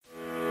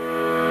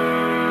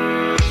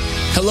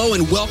Hello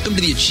and welcome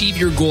to the Achieve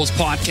Your Goals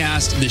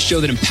podcast, the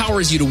show that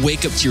empowers you to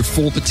wake up to your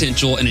full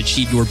potential and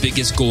achieve your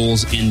biggest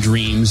goals and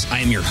dreams. I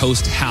am your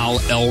host,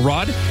 Hal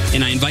Elrod,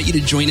 and I invite you to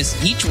join us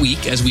each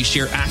week as we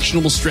share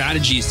actionable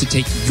strategies to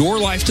take your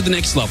life to the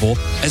next level,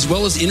 as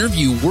well as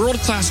interview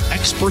world-class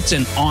experts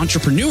and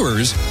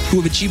entrepreneurs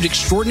who have achieved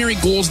extraordinary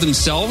goals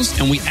themselves,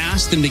 and we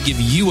ask them to give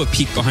you a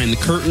peek behind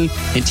the curtain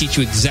and teach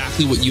you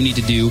exactly what you need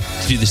to do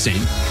the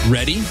same.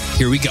 Ready?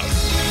 Here we go.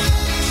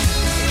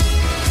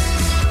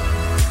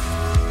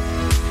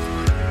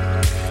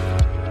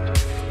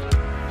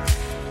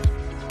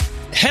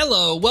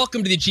 Hello,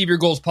 welcome to the Achieve Your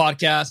Goals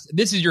podcast.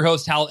 This is your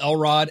host, Hal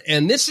Elrod,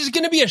 and this is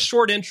going to be a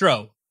short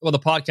intro. Well, the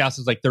podcast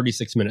is like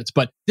 36 minutes,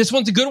 but this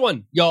one's a good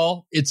one,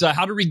 y'all. It's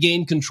how to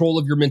regain control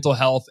of your mental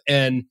health,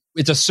 and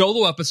it's a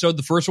solo episode.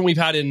 The first one we've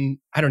had in,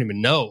 I don't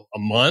even know, a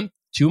month,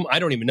 two, I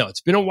don't even know.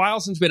 It's been a while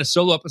since we had a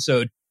solo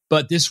episode,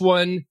 but this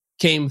one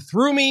came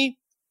through me,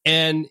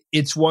 and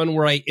it's one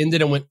where I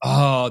ended and went,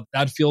 oh,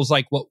 that feels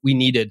like what we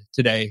needed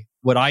today.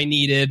 What I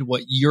needed,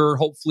 what you're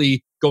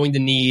hopefully going to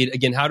need.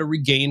 Again, how to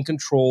regain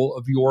control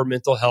of your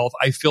mental health.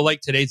 I feel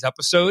like today's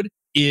episode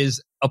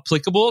is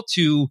applicable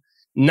to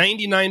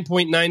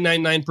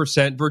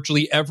 99.999%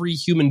 virtually every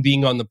human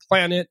being on the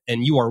planet,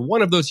 and you are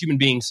one of those human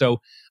beings.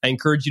 So I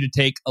encourage you to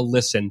take a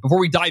listen. Before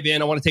we dive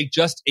in, I want to take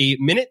just a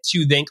minute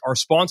to thank our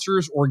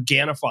sponsors,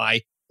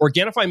 Organifi.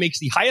 Organifi makes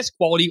the highest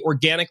quality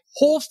organic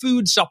whole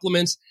food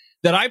supplements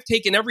that I've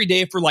taken every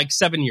day for like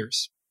 7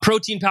 years.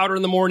 Protein powder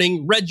in the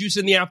morning, red juice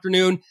in the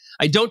afternoon.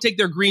 I don't take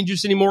their green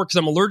juice anymore because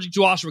I'm allergic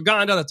to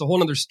ashwagandha. That's a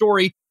whole other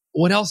story.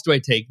 What else do I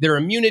take? Their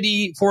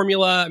immunity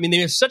formula. I mean, they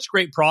have such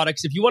great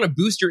products. If you want to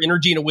boost your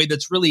energy in a way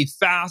that's really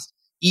fast,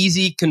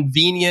 easy,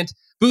 convenient,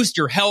 boost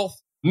your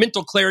health,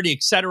 mental clarity,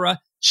 etc.,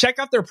 check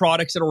out their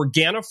products at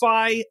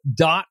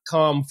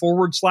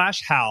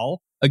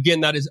Organifi.com/Hal. Again,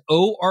 that is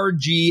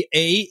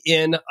ORGANIFI,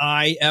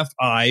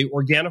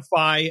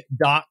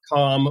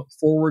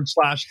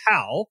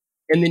 Organifi.com/Hal.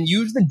 And then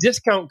use the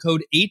discount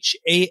code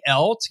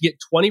HAL to get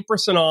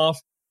 20%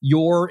 off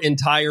your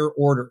entire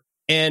order.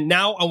 And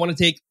now I want to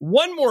take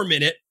one more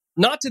minute,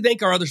 not to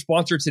thank our other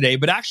sponsor today,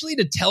 but actually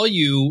to tell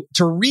you,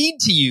 to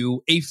read to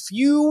you a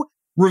few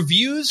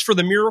reviews for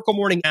the Miracle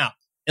Morning app.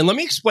 And let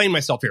me explain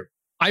myself here.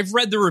 I've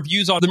read the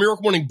reviews on the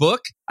Miracle Morning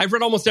book. I've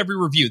read almost every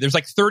review. There's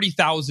like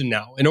 30,000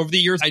 now. And over the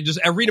years, I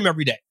read them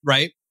every day,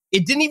 right?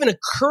 It didn't even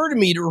occur to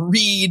me to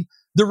read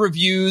the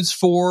reviews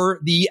for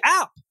the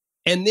app.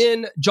 And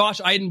then Josh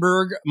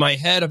Eidenberg, my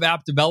head of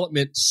app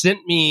development,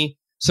 sent me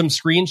some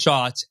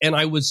screenshots, and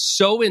I was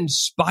so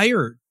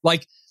inspired.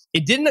 Like,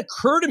 it didn't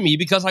occur to me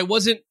because I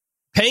wasn't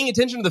paying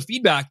attention to the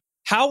feedback,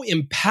 how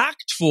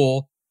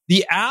impactful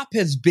the app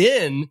has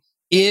been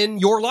in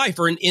your life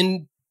or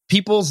in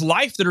people's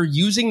life that are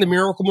using the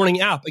Miracle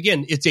Morning app.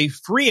 Again, it's a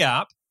free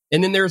app.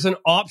 And then there's an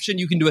option.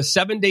 You can do a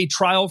 7-day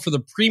trial for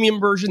the premium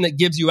version that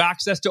gives you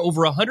access to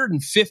over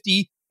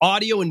 150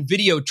 audio and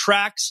video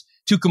tracks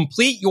to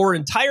complete your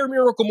entire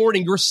Miracle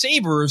Morning, your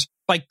savers,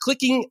 by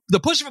clicking the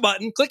push of a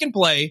button, click and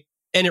play,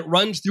 and it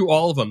runs through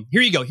all of them.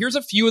 Here you go. Here's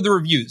a few of the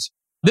reviews.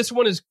 This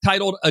one is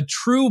titled A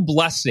True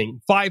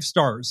Blessing, 5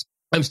 stars.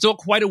 I'm still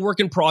quite a work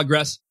in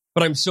progress,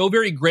 but I'm so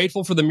very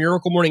grateful for the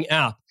Miracle Morning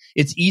app.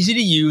 It's easy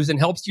to use and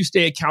helps you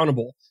stay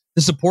accountable.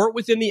 The support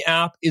within the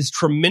app is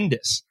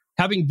tremendous.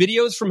 Having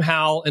videos from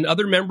Hal and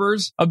other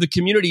members of the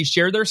community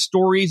share their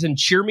stories and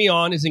cheer me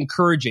on is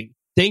encouraging.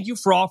 Thank you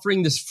for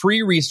offering this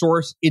free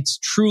resource. It's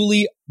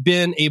truly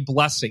been a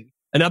blessing.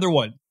 Another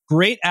one,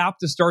 great app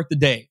to start the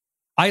day.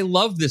 I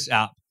love this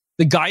app.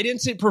 The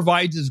guidance it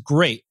provides is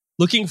great.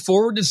 Looking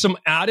forward to some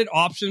added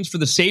options for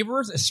the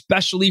savers,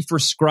 especially for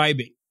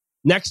scribing.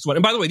 Next one.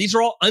 And by the way, these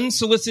are all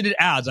unsolicited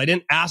ads. I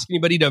didn't ask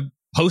anybody to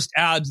post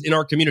ads in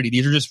our community.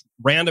 These are just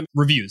random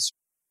reviews.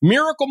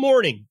 Miracle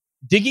Morning.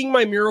 Digging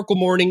my Miracle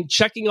Morning,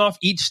 checking off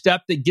each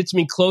step that gets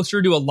me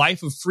closer to a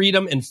life of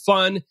freedom and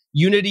fun,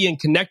 unity and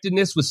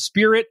connectedness with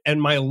spirit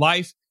and my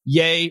life.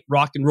 Yay,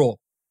 rock and roll.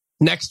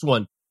 Next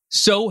one,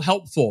 so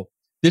helpful.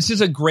 This is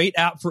a great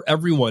app for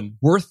everyone,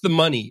 worth the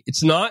money.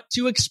 It's not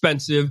too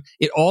expensive.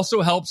 It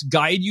also helps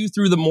guide you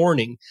through the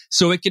morning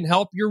so it can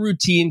help your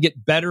routine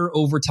get better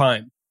over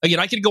time. Again,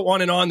 I could go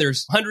on and on.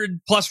 There's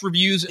 100 plus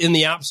reviews in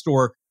the App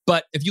Store.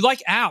 But if you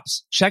like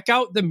apps, check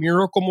out the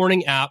Miracle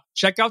Morning app.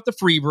 Check out the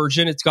free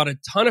version. It's got a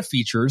ton of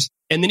features.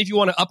 And then if you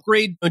want to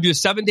upgrade and do a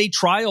 7-day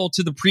trial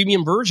to the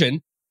premium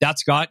version,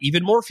 that's got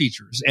even more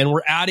features. And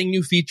we're adding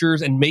new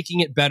features and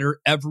making it better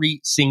every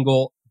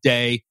single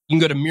day. You can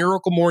go to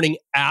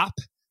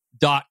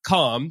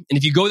miracleMorningApp.com. And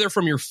if you go there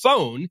from your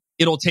phone,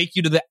 it'll take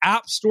you to the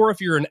App Store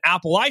if you're an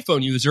Apple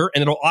iPhone user,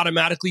 and it'll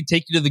automatically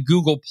take you to the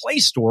Google Play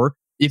Store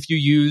if you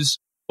use,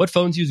 what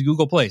phones use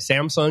Google Play?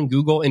 Samsung,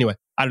 Google? Anyway,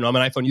 I don't know. I'm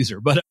an iPhone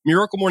user, but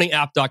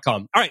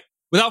miraclemorningapp.com. All right.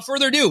 Without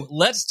further ado,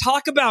 let's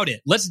talk about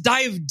it. Let's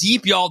dive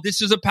deep, y'all.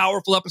 This is a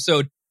powerful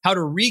episode. How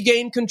to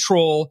regain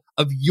control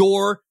of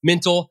your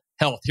mental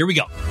health. Here we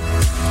go.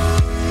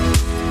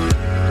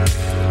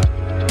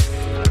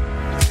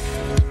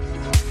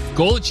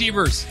 Goal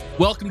achievers,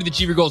 welcome to the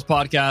Achieve Your Goals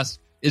podcast.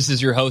 This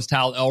is your host,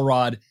 Hal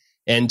Elrod.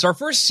 And it's our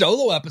first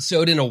solo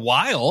episode in a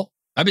while.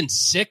 I've been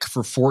sick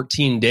for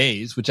 14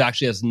 days, which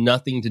actually has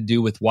nothing to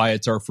do with why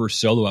it's our first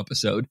solo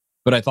episode.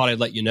 But I thought I'd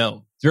let you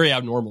know. It's very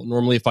abnormal.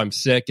 Normally, if I'm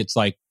sick, it's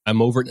like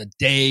I'm over it in a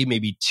day,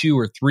 maybe 2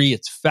 or 3.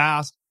 It's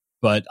fast.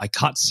 But I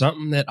caught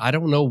something that I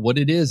don't know what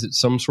it is. It's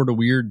some sort of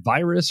weird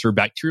virus or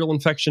bacterial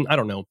infection. I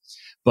don't know.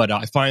 But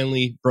I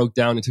finally broke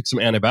down and took some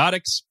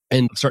antibiotics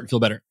and I'm starting to feel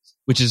better,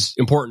 which is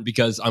important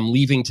because I'm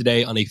leaving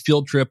today on a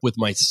field trip with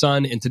my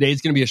son. And today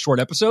is going to be a short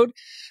episode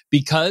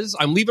because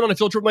I'm leaving on a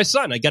field trip with my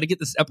son. I got to get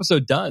this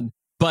episode done,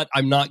 but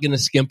I'm not going to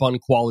skimp on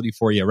quality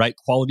for you, right?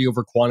 Quality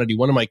over quantity.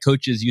 One of my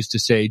coaches used to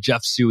say,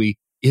 Jeff Suey,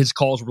 his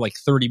calls were like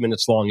 30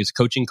 minutes long, his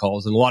coaching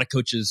calls. And a lot of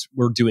coaches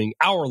were doing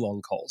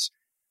hour-long calls.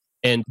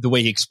 And the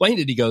way he explained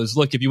it, he goes,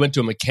 look, if you went to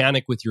a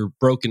mechanic with your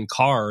broken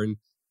car and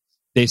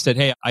they said,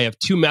 hey, I have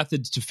 2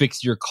 methods to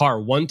fix your car.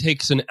 One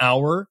takes an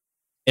hour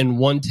and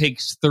one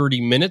takes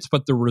 30 minutes,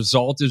 but the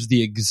result is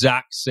the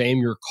exact same.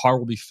 Your car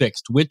will be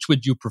fixed. Which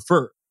would you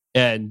prefer?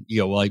 And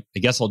you go, well, I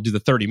guess I'll do the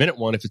 30-minute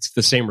one. If it's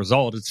the same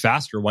result, it's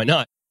faster. Why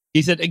not?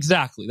 He said,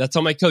 exactly. That's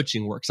how my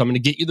coaching works. I'm going to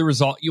get you the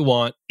result you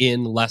want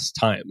in less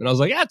time. And I was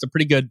like, yeah, it's a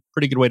pretty good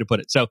way to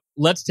put it. So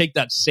let's take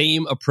that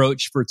same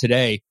approach for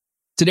today.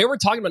 Today, we're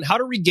talking about how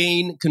to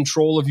regain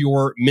control of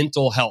your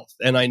mental health.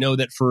 And I know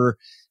that for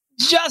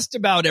just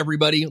about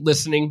everybody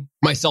listening,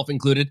 myself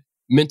included,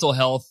 mental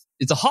health,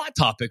 it's a hot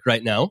topic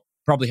right now.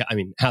 Probably,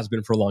 has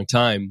been for a long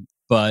time.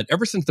 But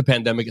ever since the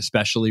pandemic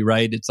especially,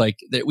 right? It's like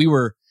that we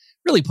were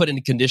really put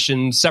into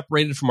conditions,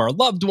 separated from our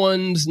loved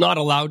ones, not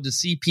allowed to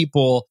see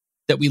people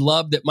that we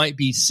love that might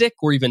be sick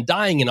or even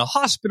dying in a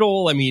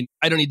hospital.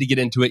 I don't need to get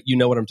into it. You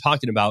know what I'm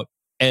talking about.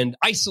 And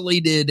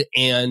isolated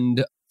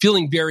and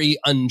feeling very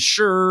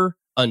unsure,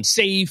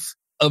 unsafe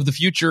of the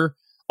future,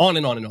 on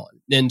and on and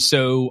on. And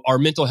so our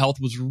mental health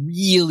was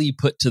really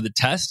put to the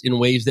test in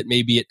ways that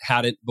maybe it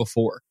hadn't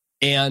before.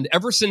 And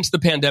ever since the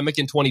pandemic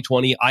in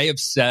 2020, I have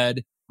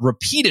said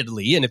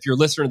repeatedly, and if you're a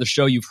listener to the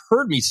show, you've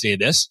heard me say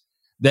this,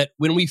 that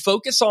when we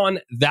focus on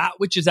that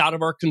which is out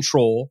of our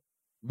control,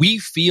 we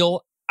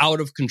feel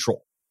out of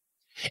control.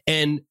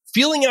 And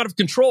feeling out of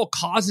control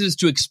causes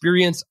to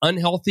experience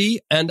unhealthy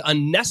and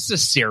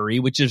unnecessary,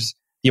 which is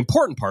the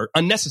important part,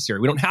 unnecessary.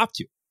 We don't have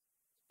to.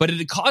 But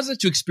it causes us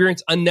to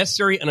experience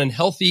unnecessary and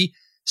unhealthy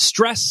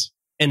stress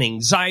and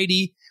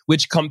anxiety,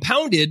 which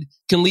compounded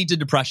can lead to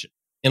depression.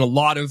 And a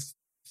lot of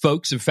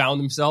folks have found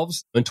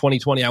themselves in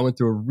 2020. I went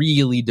through a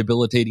really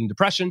debilitating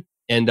depression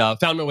and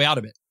found my way out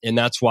of it. And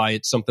that's why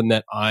it's something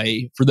that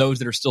for those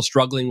that are still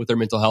struggling with their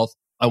mental health,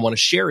 I want to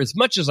share as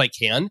much as I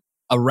can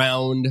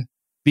around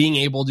being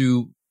able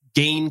to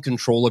gain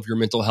control of your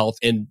mental health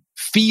and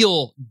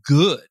feel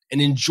good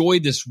and enjoy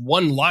this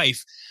one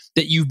life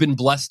that you've been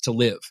blessed to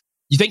live.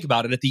 You think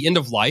about it, at the end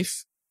of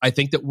life, I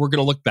think that we're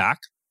going to look back.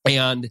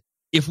 And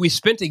if we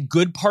spent a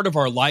good part of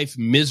our life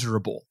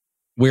miserable,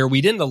 where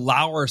we didn't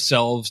allow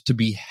ourselves to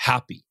be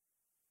happy,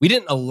 we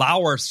didn't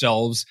allow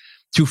ourselves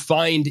to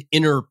find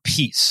inner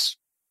peace,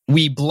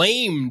 we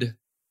blamed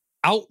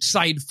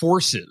outside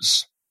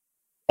forces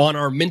on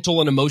our mental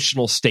and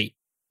emotional state,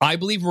 I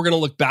believe we're going to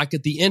look back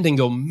at the end and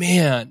go,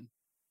 man,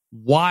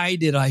 why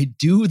did I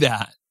do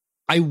that?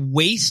 I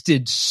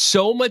wasted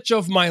so much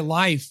of my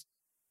life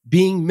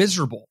being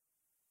miserable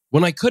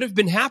when I could have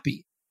been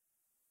happy.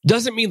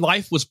 Doesn't mean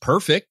life was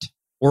perfect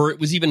or it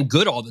was even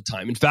good all the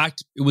time. In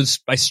fact,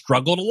 I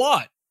struggled a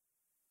lot,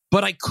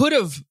 but I could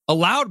have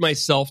allowed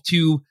myself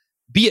to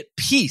be at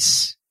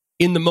peace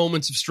in the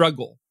moments of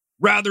struggle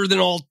rather than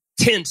all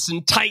tense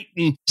and tight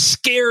and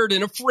scared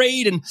and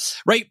afraid and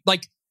right.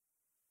 Like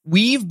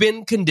we've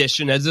been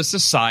conditioned as a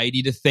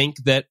society to think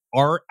that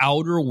our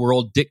outer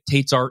world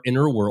dictates our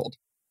inner world.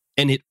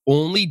 And it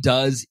only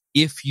does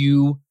if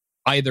you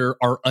either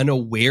are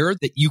unaware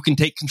that you can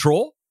take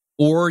control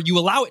or you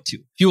allow it to.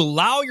 If you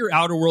allow your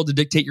outer world to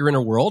dictate your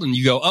inner world and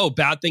you go, oh,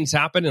 bad things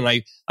happen and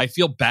I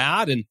feel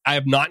bad and I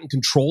am not in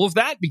control of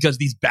that because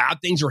these bad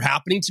things are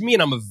happening to me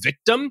and I'm a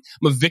victim.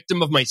 I'm a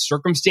victim of my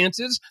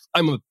circumstances.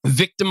 I'm a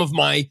victim of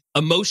my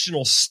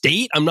emotional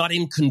state. I'm not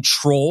in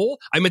control.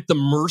 I'm at the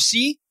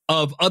mercy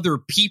of other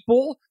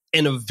people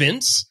and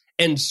events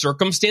and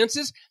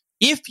circumstances.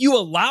 If you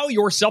allow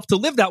yourself to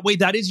live that way,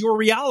 that is your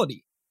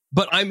reality.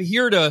 But I'm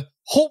here to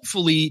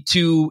hopefully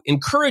to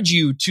encourage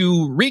you,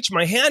 to reach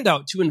my hand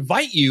out, to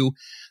invite you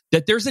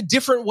that there's a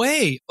different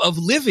way of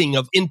living,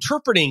 of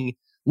interpreting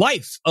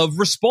life, of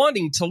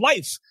responding to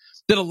life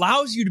that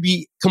allows you to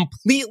be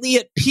completely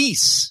at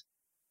peace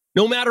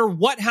no matter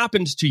what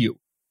happens to you.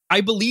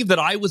 I believe that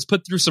I was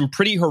put through some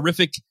pretty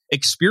horrific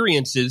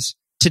experiences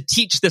to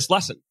teach this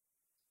lesson,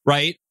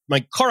 right?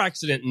 My car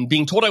accident and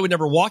being told I would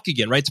never walk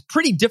again, right? It's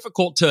pretty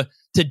difficult to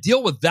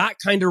deal with that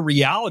kind of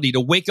reality,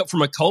 to wake up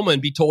from a coma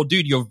and be told,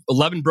 dude, you have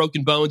 11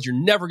 broken bones. You're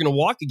never going to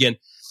walk again.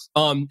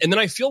 And then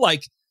I feel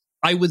like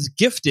I was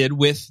gifted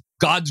with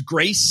God's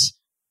grace,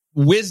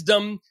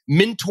 wisdom,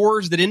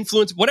 mentors that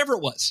influence, whatever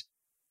it was.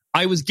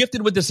 I was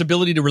gifted with this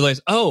ability to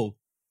realize, oh,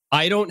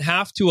 I don't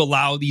have to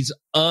allow these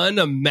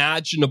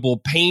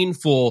unimaginable,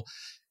 painful,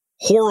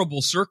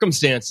 horrible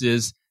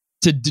circumstances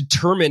to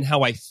determine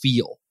how I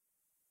feel.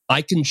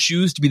 I can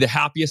choose to be the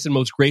happiest and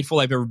most grateful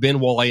I've ever been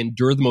while I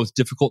endure the most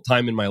difficult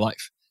time in my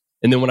life.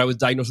 And then when I was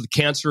diagnosed with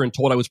cancer and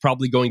told I was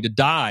probably going to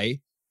die,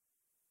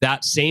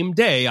 that same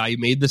day, I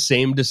made the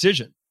same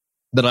decision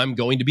that I'm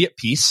going to be at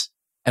peace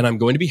and I'm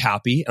going to be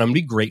happy and I'm going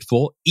to be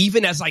grateful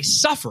even as I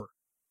suffer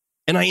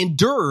and I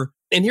endure.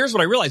 And here's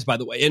what I realized, by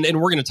the way, and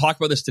we're going to talk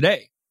about this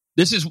today.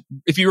 This is,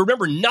 if you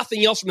remember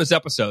nothing else from this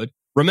episode,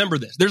 remember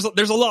this. There's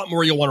a lot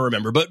more you'll want to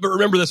remember, but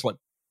remember this one.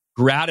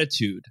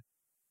 Gratitude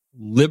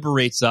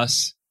liberates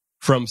us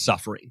from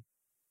suffering.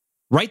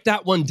 Write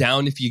that one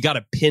down. If you got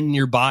a pen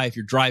nearby, if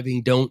you're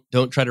driving, don't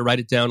try to write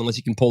it down unless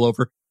you can pull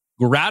over.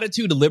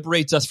 Gratitude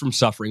liberates us from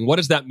suffering. What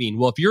does that mean?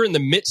 Well, if you're in the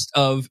midst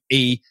of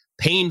a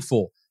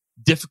painful,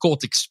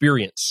 difficult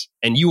experience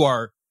and you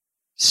are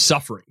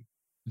suffering,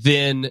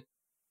 then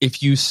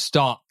if you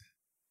stop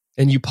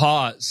and you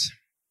pause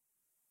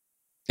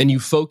and you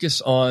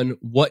focus on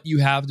what you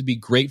have to be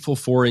grateful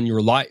for in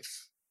your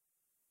life,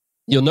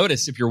 you'll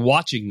notice if you're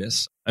watching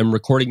this, I'm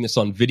recording this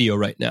on video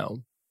right now,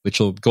 which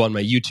will go on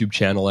my YouTube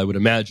channel, I would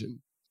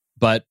imagine.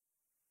 But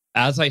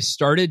as I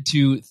started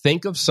to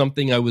think of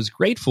something I was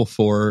grateful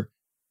for,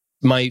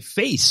 my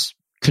face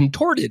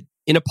contorted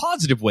in a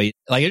positive way.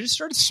 Like I just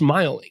started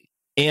smiling.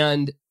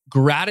 And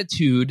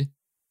gratitude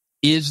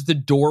is the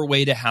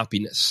doorway to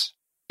happiness.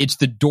 It's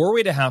the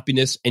doorway to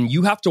happiness, and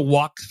you have to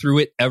walk through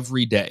it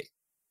every day.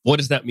 What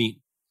does that mean?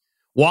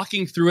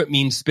 Walking through it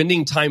means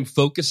spending time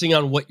focusing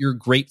on what you're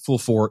grateful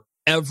for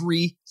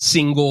every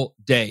single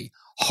day.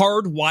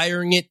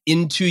 Hardwiring it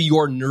into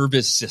your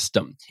nervous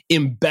system,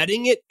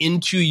 embedding it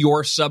into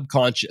your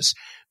subconscious.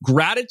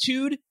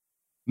 Gratitude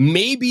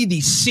may be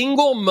the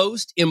single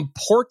most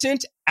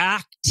important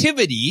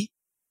activity.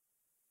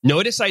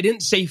 Notice I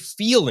didn't say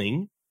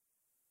feeling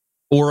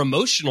or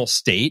emotional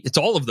state. It's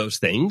all of those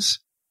things.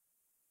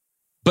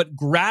 But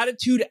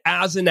gratitude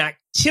as an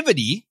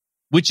activity,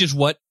 which is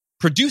what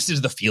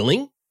produces the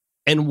feeling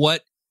and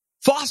what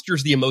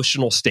fosters the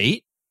emotional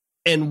state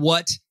and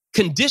what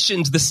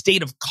conditions the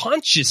state of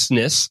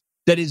consciousness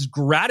that is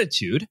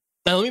gratitude.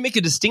 Now, let me make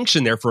a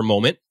distinction there for a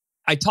moment.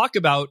 I talk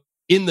about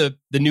in the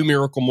New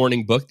Miracle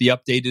Morning book, the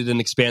updated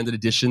and expanded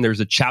edition, there's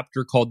a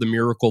chapter called The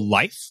Miracle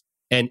Life.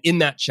 And in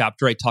that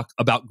chapter, I talk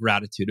about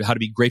gratitude, how to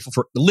be grateful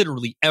for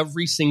literally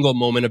every single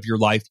moment of your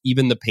life,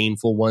 even the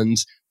painful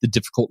ones, the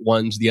difficult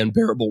ones, the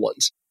unbearable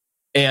ones.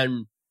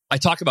 And I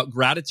talk about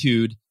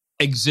gratitude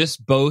exists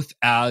both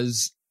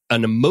as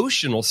an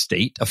emotional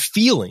state, a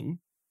feeling,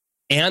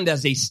 and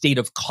as a state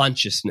of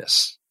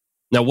consciousness.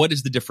 Now, what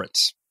is the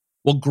difference?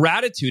 Well,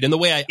 gratitude, and the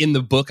way in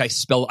the book I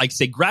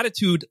say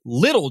gratitude,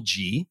 little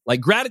g,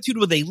 like gratitude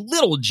with a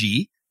little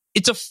g,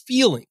 it's a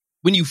feeling.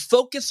 When you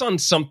focus on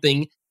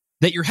something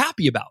that you're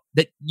happy about,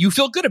 that you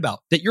feel good about,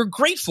 that you're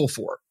grateful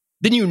for,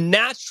 then you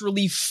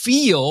naturally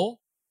feel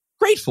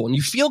grateful and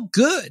you feel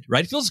good,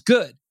 right? It feels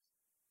good.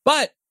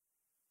 But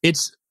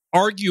it's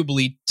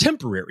arguably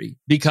temporary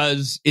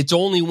because it's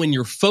only when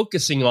you're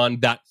focusing on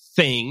that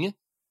thing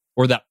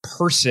or that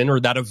person or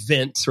that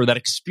event or that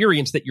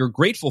experience that you're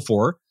grateful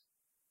for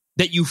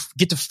that you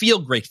get to feel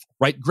grateful,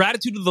 right?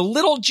 Gratitude with a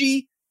little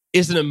g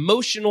is an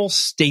emotional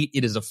state.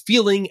 It is a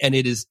feeling and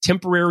it is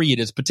temporary. It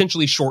is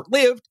potentially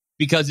short-lived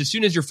because as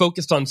soon as you're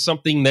focused on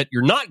something that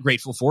you're not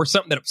grateful for,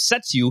 something that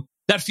upsets you,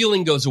 that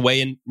feeling goes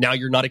away and now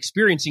you're not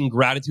experiencing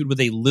gratitude with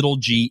a little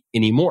g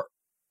anymore.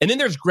 And then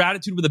there's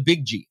gratitude with a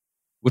big G.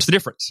 What's the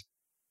difference?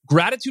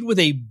 Gratitude with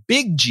a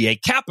big G, a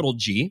capital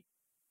G,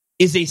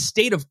 is a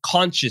state of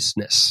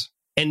consciousness.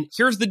 And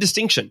here's the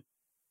distinction.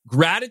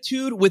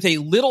 Gratitude with a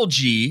little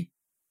g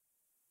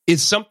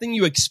is something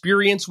you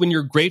experience when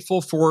you're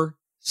grateful for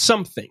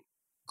something.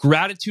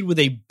 Gratitude with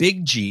a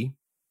big G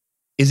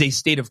is a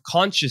state of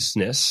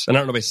consciousness. And I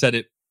don't know if I said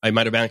it. I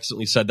might have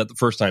accidentally said that the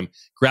first time.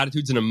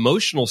 Gratitude's an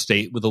emotional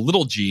state with a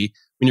little g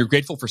when you're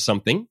grateful for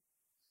something.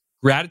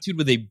 Gratitude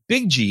with a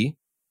big G,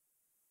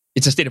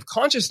 it's a state of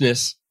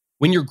consciousness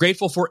when you're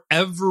grateful for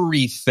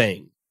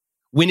everything.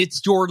 When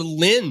it's your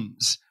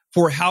lens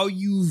for how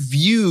you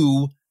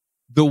view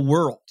the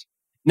world.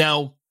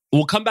 Now,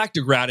 we'll come back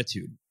to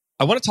gratitude.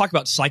 I want to talk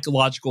about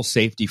psychological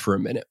safety for a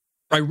minute.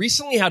 I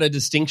recently had a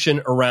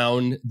distinction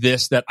around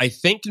this that I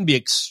think can be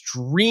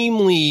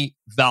extremely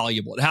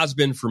valuable. It has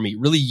been for me,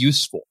 really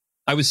useful.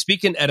 I was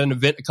speaking at an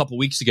event a couple of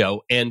weeks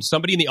ago, and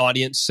somebody in the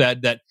audience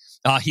said that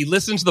he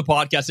listens to the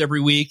podcast every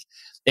week,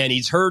 and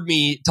he's heard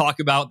me talk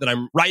about that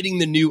I'm writing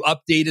the new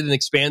updated and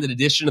expanded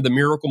edition of The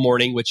Miracle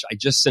Morning, which I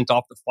just sent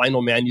off the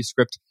final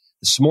manuscript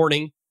this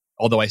morning,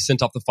 although I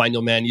sent off the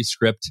final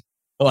manuscript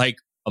like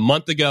a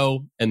month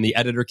ago, and the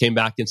editor came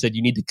back and said,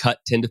 you need to cut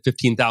 10 to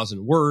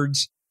 15,000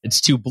 words. It's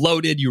too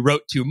bloated. You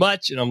wrote too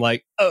much. And I'm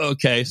like, oh,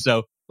 okay.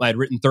 So I had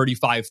written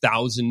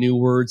 35,000 new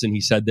words, and he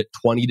said that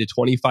 20 to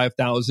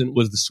 25,000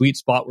 was the sweet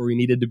spot where we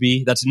needed to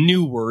be. That's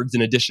new words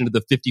in addition to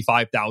the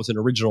 55,000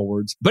 original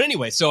words. But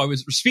anyway, so I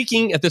was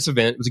speaking at this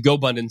event. It was a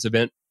GoBundance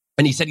event.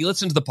 And he said he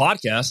listened to the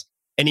podcast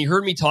and he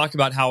heard me talk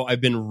about how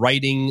I've been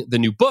writing the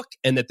new book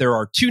and that there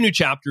are 2 new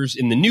chapters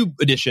in the new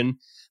edition,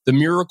 The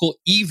Miracle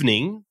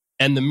Evening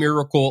and The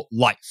Miracle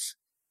Life.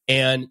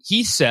 And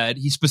he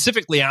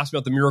specifically asked me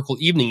about the miracle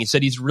evening. He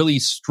said he's really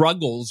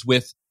struggles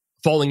with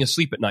falling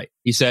asleep at night.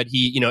 He said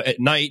at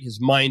night, his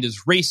mind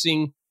is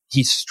racing.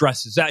 He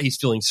stresses out. He's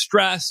feeling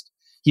stressed.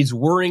 He's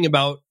worrying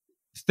about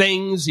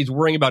things. He's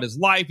worrying about his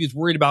life. He's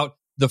worried about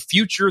the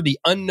future, the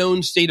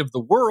unknown state of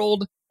the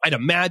world. I'd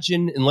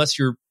imagine, unless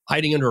you're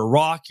hiding under a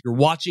rock, you're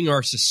watching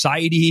our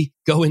society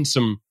go in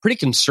some pretty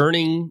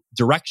concerning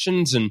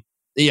directions. And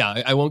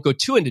yeah, I won't go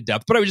too into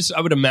depth, but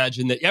I would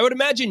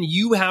imagine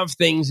you have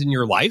things in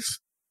your life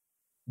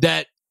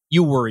that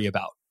you worry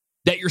about,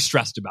 that you're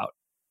stressed about,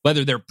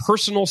 whether they're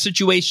personal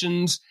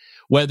situations,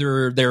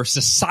 whether they're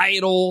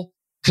societal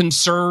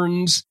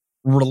concerns,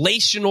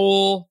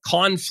 relational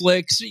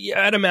conflicts.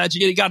 I'd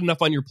imagine you got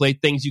enough on your plate,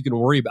 things you can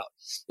worry about.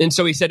 And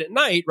so he said at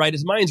night, right,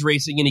 his mind's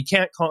racing and he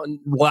can't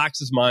relax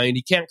his mind.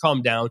 He can't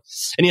calm down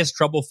and he has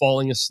trouble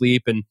falling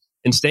asleep and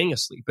staying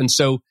asleep. And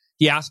so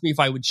he asked me if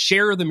I would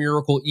share the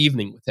miracle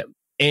evening with him.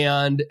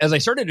 And as I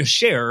started to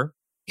share,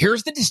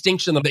 here's the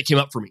distinction that came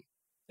up for me.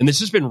 And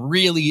this has been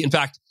really, in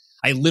fact,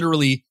 I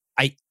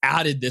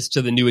added this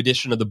to the new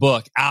edition of the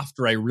book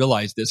after I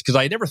realized this because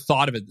I had never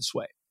thought of it this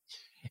way.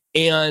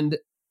 And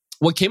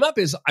what came up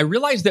is I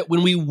realized that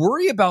when we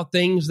worry about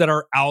things that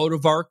are out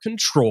of our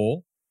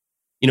control,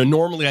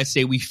 normally I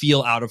say we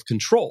feel out of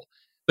control,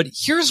 but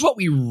here's what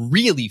we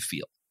really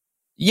feel.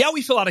 Yeah,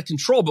 we feel out of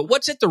control, but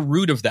what's at the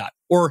root of that?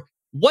 Or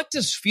what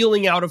does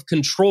feeling out of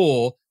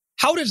control,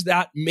 how does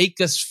that make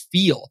us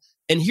feel?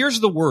 And here's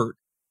the word.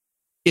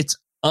 It's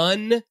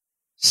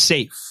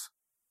unsafe.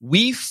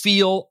 We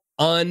feel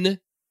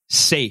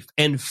unsafe.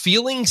 And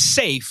feeling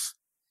safe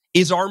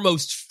is our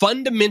most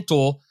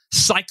fundamental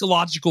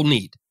psychological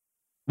need.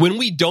 When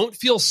we don't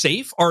feel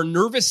safe, our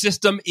nervous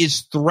system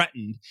is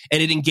threatened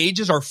and it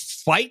engages our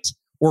fight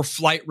or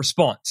flight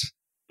response.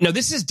 Now,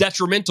 this is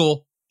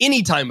detrimental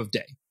any time of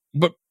day.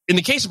 But in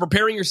the case of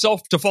preparing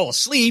yourself to fall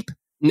asleep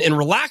and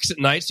relax at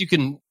night so you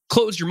can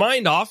close your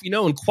mind off,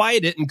 and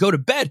quiet it and go to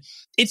bed,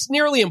 it's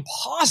nearly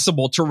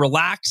impossible to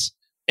relax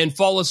and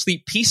fall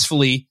asleep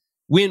peacefully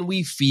when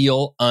we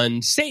feel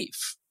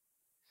unsafe.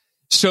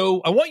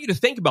 So I want you to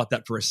think about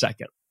that for a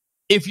second.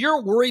 If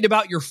you're worried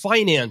about your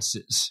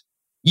finances,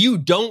 you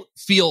don't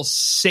feel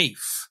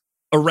safe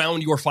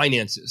around your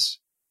finances.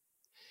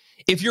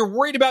 If you're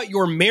worried about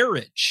your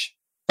marriage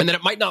and that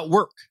it might not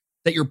work,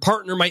 that your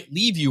partner might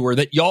leave you or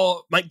that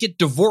y'all might get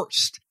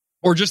divorced,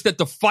 or just that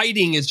the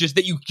fighting is just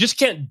that you just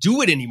can't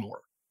do it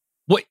anymore,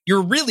 what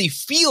you're really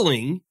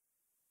feeling,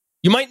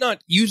 you might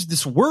not use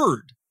this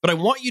word, but I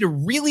want you to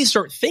really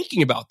start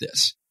thinking about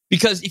this.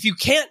 Because if you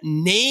can't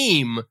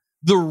name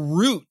the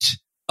root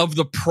of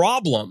the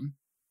problem,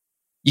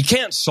 you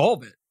can't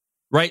solve it.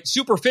 Right?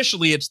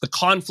 Superficially, it's the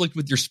conflict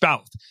with your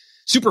spouse.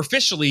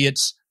 Superficially,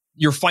 it's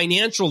your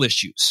financial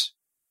issues,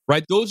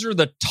 right? Those are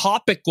the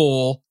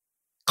topical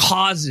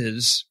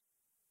causes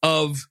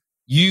of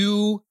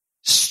you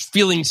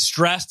feeling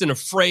stressed and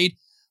afraid.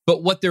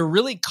 But what they're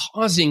really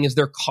causing is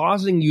they're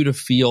causing you to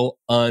feel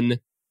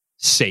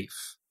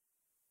unsafe.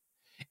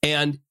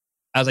 And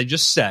as I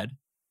just said,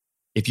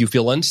 if you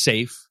feel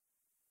unsafe,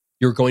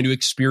 you're going to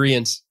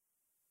experience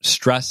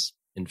stress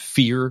and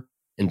fear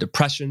and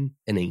depression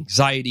and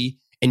anxiety,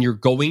 and you're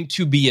going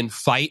to be in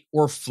fight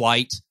or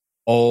flight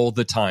all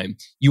the time.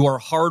 You are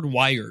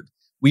hardwired.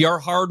 We are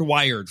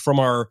hardwired from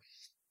our,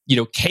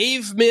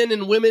 cavemen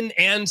and women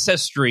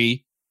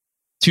ancestry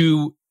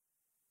to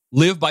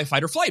live by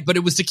fight or flight, but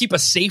it was to keep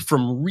us safe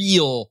from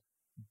real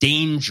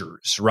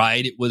dangers,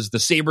 right? It was the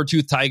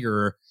saber-toothed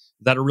tiger.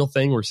 Is that a real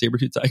thing where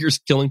saber-toothed tigers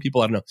killing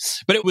people? I don't know.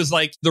 But it was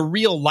like the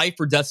real life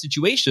or death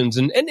situations.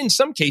 And in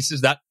some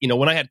cases that,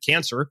 when I had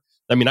cancer,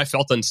 I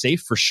felt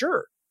unsafe for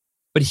sure.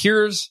 But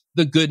here's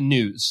the good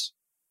news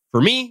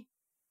for me.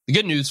 The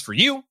good news for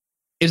you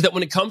is that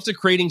when it comes to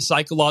creating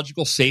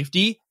psychological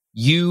safety,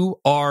 you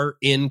are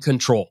in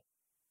control.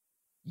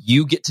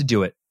 You get to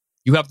do it.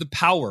 You have the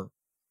power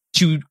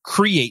to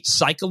create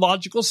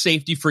psychological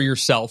safety for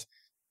yourself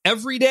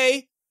every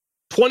day,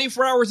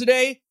 24 hours a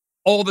day,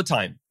 all the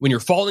time. When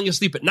you're falling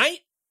asleep at night,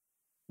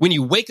 when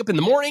you wake up in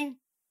the morning,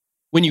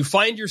 when you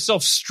find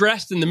yourself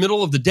stressed in the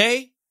middle of the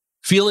day,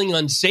 feeling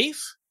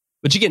unsafe.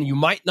 Which again, you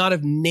might not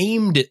have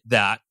named it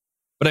that,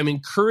 but I'm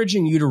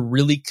encouraging you to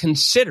really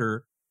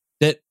consider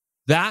that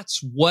that's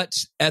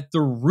what's at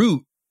the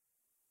root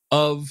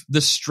of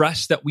the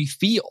stress that we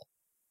feel.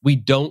 We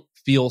don't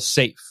feel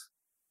safe.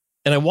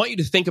 And I want you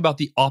to think about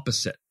the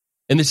opposite.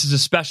 And this is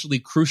especially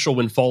crucial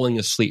when falling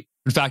asleep.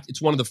 In fact,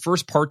 it's one of the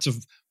first parts of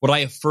what I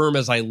affirm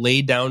as I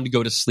lay down to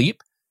go to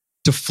sleep,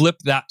 to flip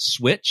that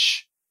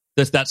switch.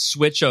 That's that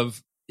switch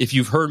of, if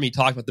you've heard me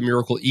talk about the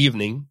miracle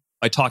evening,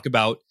 I talk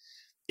about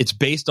it's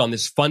based on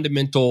this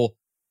fundamental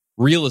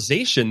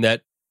realization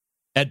that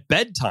at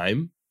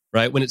bedtime,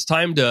 right, when it's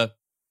time to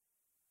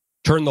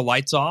turn the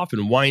lights off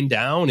and wind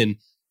down and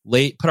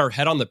put our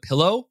head on the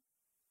pillow,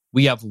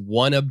 we have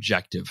one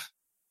objective.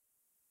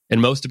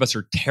 And most of us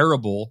are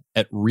terrible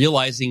at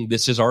realizing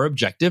this is our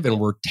objective, and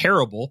we're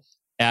terrible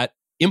at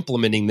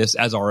implementing this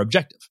as our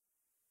objective.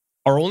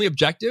 Our only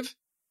objective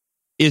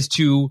is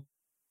to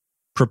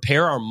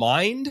prepare our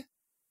mind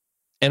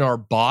and our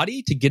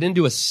body to get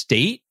into a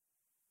state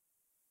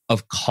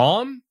of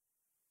calm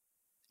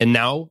and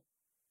now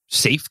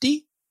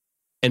safety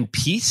and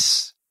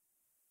peace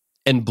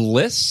and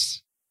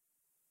bliss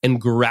and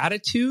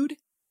gratitude.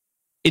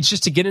 It's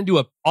just to get into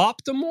an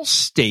optimal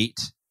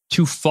state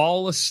to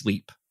fall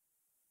asleep.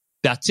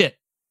 That's it.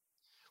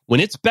 When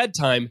it's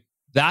bedtime,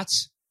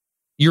 that's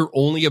your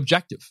only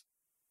objective.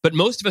 But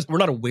most of us, we're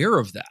not aware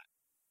of that.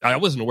 I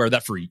wasn't aware of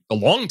that for a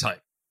long time.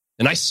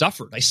 And I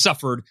suffered. I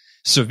suffered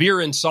severe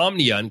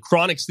insomnia and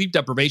chronic sleep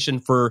deprivation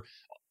for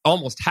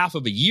almost half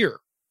of a year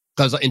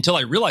until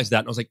I realized that.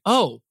 And I was like,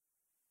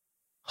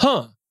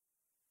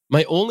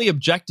 my only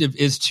objective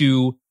is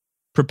to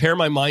prepare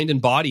my mind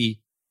and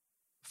body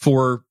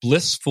for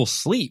blissful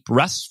sleep,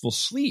 restful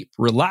sleep,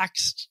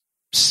 relaxed,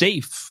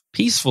 safe,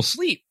 peaceful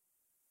sleep.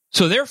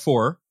 So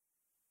therefore,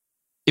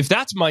 if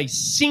that's my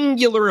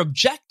singular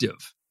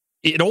objective,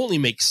 it only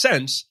makes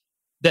sense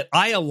that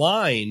I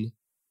align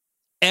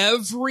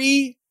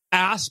every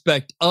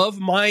aspect of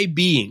my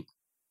being,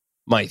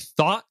 my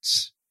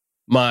thoughts,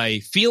 my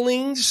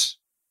feelings,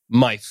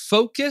 my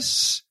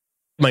focus,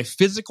 my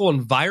physical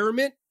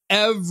environment,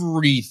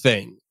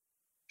 everything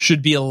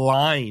should be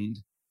aligned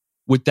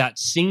with that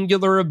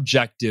singular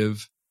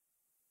objective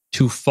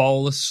to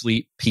fall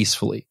asleep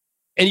peacefully.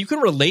 And you can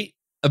relate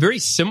a very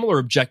similar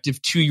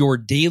objective to your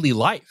daily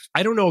life.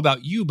 I don't know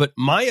about you, but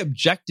my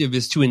objective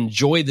is to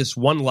enjoy this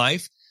one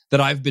life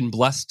that I've been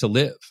blessed to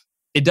live.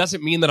 It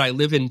doesn't mean that I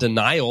live in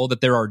denial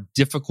that there are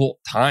difficult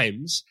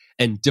times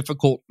and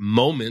difficult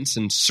moments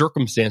and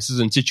circumstances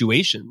and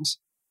situations,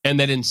 and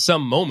that in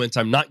some moments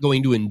I'm not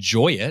going to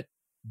enjoy it.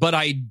 But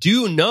I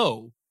do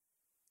know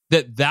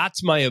that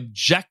that's my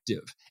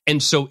objective.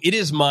 And so it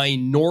is my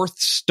North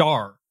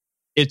Star.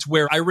 It's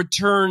where I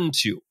return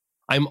to.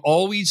 I'm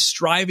always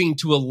striving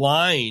to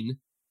align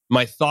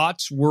my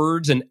thoughts,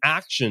 words, and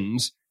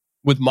actions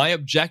with my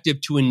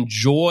objective to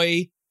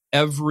enjoy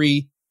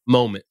every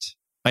moment.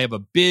 I have a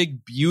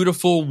big,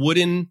 beautiful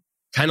wooden,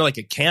 kind of like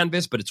a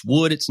canvas, but it's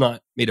wood. It's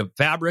not made of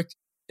fabric.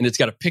 And it's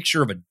got a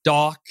picture of a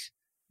dock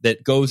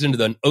that goes into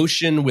the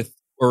ocean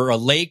or a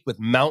lake with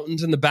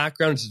mountains in the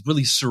background. It's a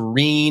really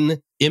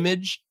serene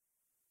image.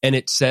 And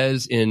it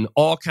says in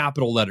all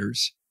capital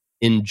letters,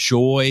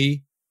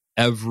 enjoy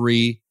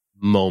every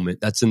moment.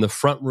 That's in the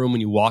front room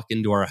when you walk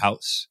into our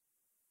house.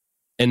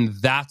 And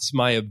that's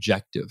my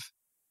objective,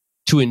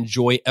 to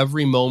enjoy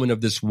every moment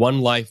of this one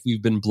life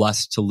we've been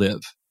blessed to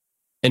live.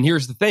 And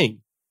here's the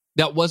thing,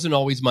 that wasn't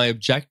always my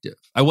objective.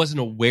 I wasn't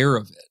aware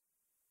of it.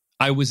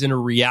 I was in a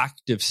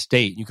reactive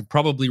state. You could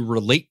probably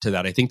relate to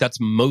that. I think that's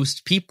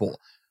most people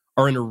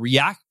are in a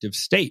reactive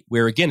state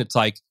where, again, it's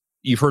like,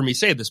 you've heard me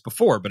say this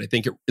before, but I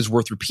think it is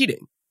worth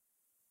repeating.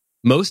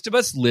 Most of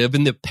us live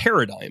in the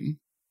paradigm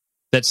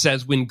that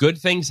says when good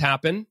things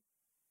happen,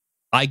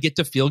 I get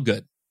to feel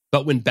good.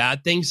 But when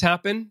bad things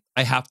happen,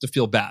 I have to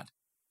feel bad,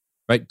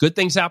 right? Good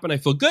things happen, I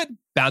feel good.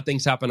 Bad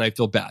things happen, I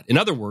feel bad. In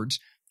other words,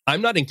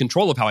 I'm not in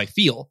control of how I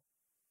feel.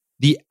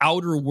 The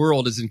outer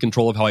world is in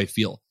control of how I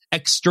feel.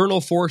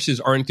 External forces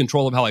are in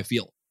control of how I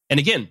feel. And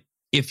again,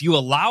 if you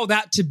allow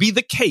that to be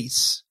the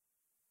case,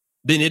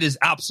 then it is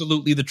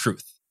absolutely the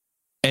truth.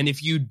 And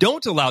if you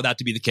don't allow that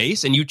to be the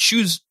case and you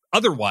choose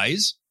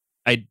otherwise,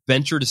 I'd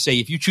venture to say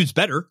if you choose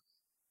better,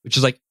 which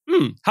is like,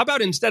 how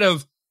about instead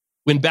of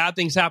when bad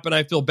things happen,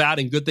 I feel bad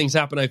and good things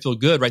happen, I feel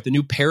good, right? The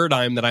new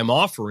paradigm that I'm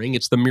offering,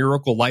 it's the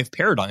miracle life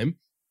paradigm,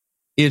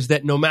 is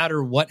that no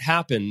matter what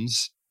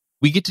happens,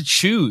 we get to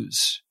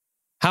choose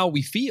how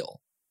we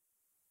feel.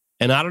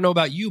 And I don't know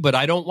about you, but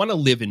I don't want to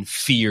live in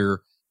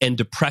fear and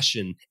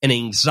depression and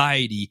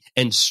anxiety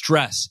and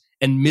stress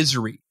and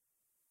misery.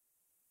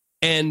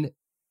 And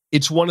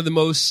it's one of the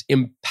most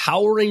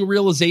empowering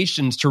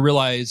realizations to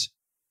realize,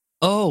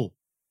 oh,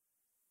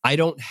 I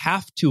don't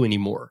have to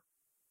anymore.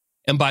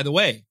 And by the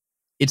way,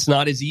 it's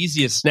not as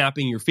easy as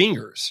snapping your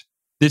fingers.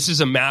 This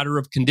is a matter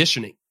of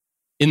conditioning.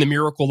 In the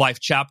Miracle Life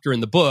chapter in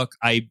the book,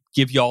 I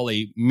give y'all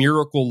a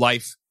Miracle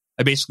Life.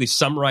 I basically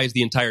summarize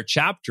the entire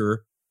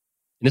chapter,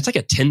 and it's like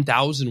a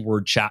 10,000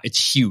 word chapter.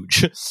 It's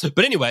huge.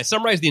 But anyway, I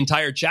summarize the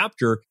entire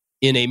chapter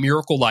in a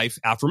Miracle Life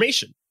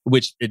affirmation,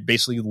 which it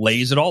basically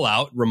lays it all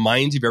out,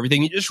 reminds you of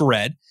everything you just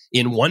read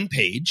in one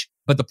page.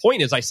 But the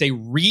point is, I say,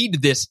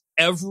 read this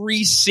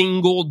every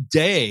single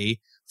day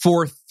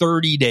for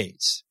 30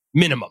 days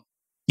minimum.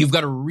 You've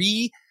got to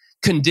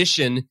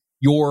recondition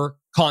your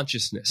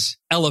consciousness,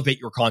 elevate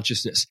your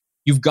consciousness.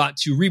 You've got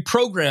to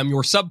reprogram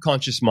your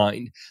subconscious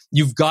mind.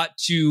 You've got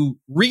to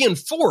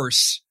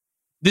reinforce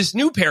this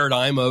new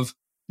paradigm of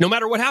no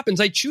matter what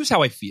happens, I choose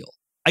how I feel.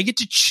 I get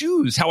to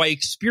choose how I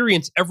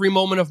experience every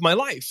moment of my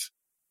life.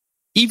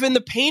 Even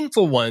the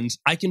painful ones,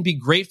 I can be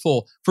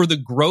grateful for the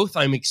growth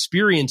I'm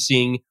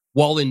experiencing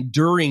while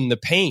enduring the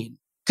pain.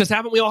 Because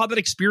haven't we all had that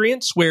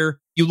experience where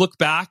you look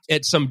back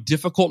at some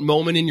difficult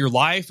moment in your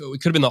life?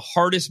 It could have been the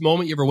hardest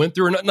moment you ever went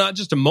through, or not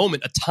just a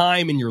moment, a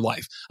time in your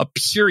life, a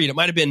period. It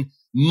might have been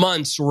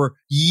months or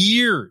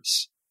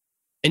years.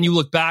 And you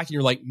look back and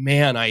you're like,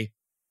 man,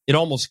 it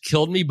almost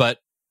killed me, but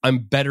I'm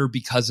better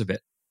because of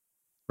it,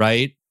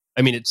 right?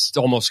 I mean, it's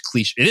almost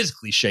cliche. It is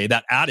cliche,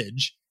 that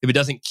adage. If it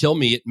doesn't kill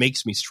me, it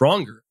makes me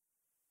stronger.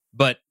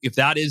 But if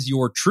that is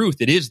your truth,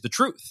 it is the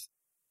truth.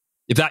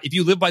 If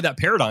you live by that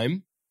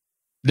paradigm,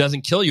 it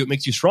doesn't kill you, it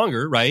makes you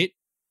stronger, right?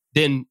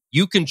 Then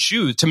you can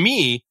choose. To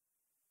me,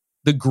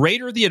 the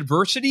greater the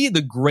adversity,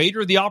 the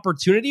greater the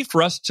opportunity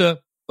for us to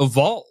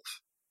evolve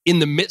in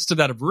the midst of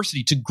that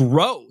adversity, to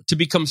grow, to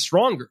become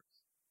stronger.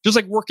 Just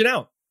like working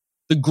out.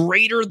 The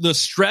greater the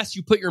stress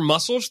you put your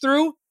muscles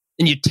through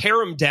and you tear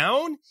them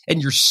down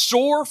and you're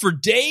sore for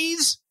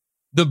days,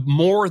 the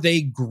more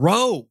they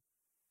grow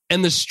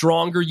and the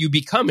stronger you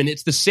become. And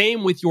it's the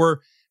same with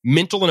your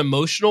mental and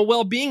emotional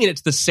well-being. And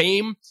it's the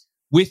same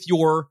with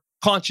your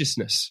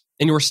consciousness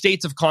and your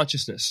states of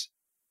consciousness.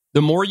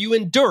 The more you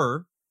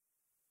endure,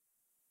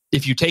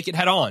 if you take it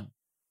head on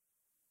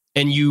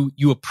and you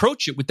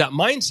approach it with that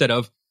mindset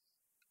of,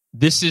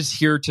 this is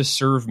here to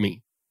serve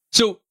me.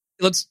 So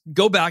let's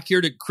go back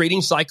here to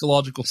creating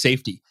psychological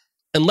safety.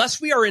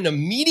 Unless we are in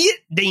immediate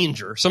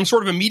danger, some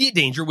sort of immediate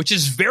danger, which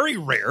is very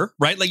rare,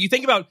 right? Like you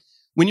think about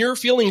when you're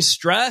feeling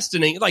stressed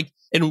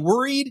and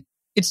worried,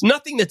 it's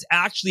nothing that's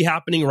actually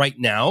happening right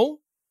now.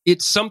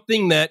 It's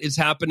something that is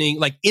happening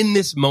like in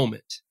this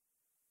moment,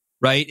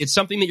 right? It's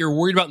something that you're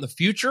worried about in the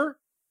future,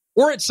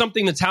 or it's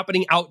something that's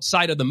happening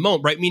outside of the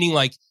moment, right? Meaning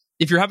like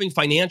if you're having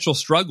financial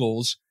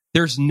struggles,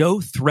 there's no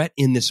threat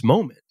in this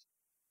moment,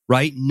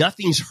 right?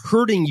 Nothing's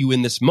hurting you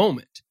in this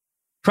moment.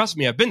 Trust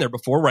me, I've been there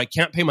before where I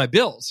can't pay my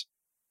bills.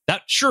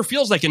 That sure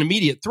feels like an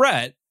immediate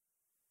threat,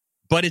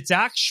 but it's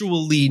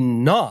actually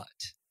not.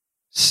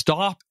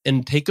 Stop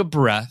and take a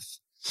breath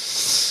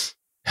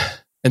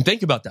and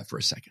think about that for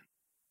a second.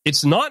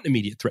 It's not an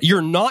immediate threat.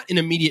 You're not in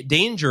immediate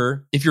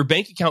danger if your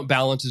bank account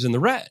balance is in the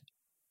red.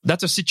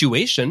 That's a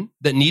situation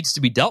that needs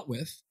to be dealt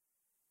with.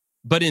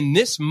 But in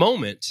this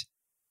moment,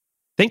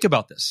 think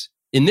about this.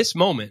 In this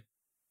moment,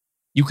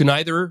 you can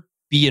either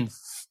be in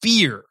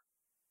fear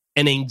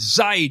and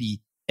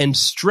anxiety and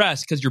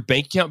stress because your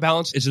bank account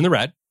balance is in the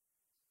red,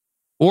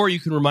 or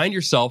you can remind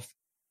yourself,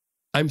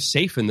 I'm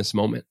safe in this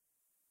moment.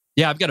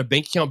 Yeah, I've got a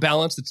bank account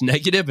balance that's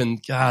negative, and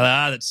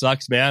God, that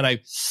sucks, man. I'm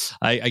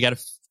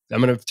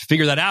going to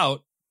figure that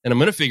out, and I'm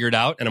going to figure it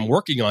out, and I'm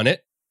working on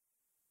it.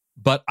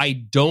 But I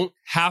don't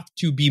have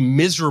to be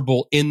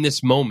miserable in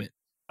this moment.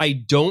 I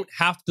don't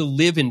have to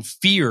live in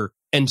fear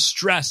and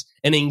stress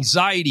and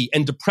anxiety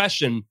and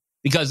depression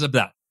because of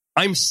that.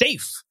 I'm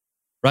safe,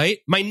 right?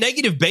 My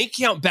negative bank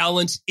account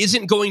balance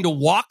isn't going to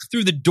walk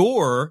through the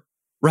door,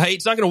 right?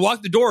 It's not going to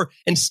walk the door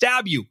and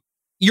stab you.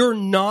 You're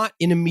not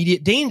in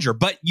immediate danger,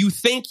 but you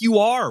think you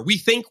are. We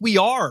think we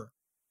are.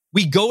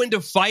 We go into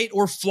fight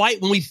or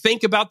flight when we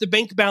think about the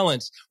bank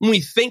balance, when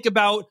we think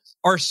about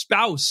our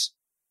spouse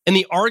and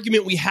the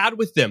argument we had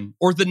with them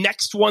or the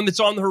next one that's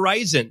on the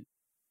horizon,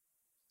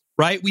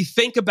 right? We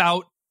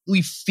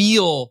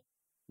feel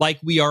like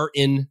we are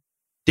in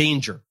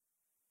danger,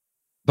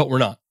 but we're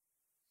not.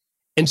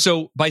 And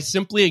so by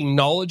simply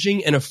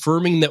acknowledging and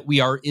affirming that we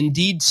are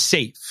indeed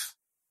safe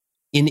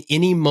in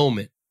any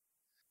moment,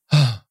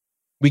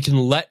 we can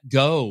let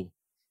go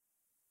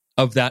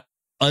of that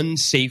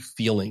unsafe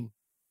feeling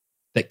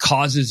that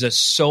causes us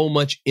so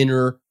much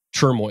inner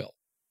turmoil.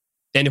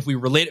 And if we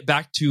relate it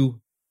back to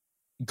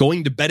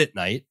going to bed at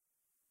night,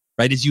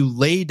 right? As you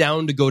lay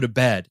down to go to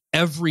bed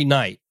every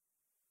night,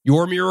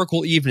 your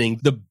miracle evening,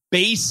 the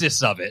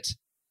basis of it,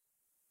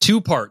 2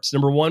 parts.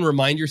 Number 1,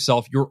 remind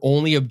yourself your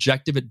only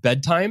objective at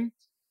bedtime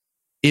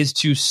is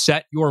to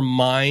set your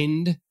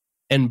mind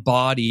and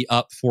body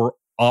up for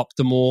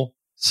optimal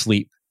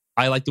sleep.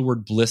 I like the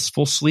word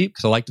blissful sleep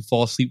because I like to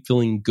fall asleep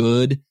feeling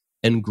good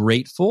and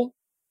grateful.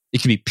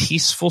 It can be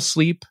peaceful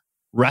sleep,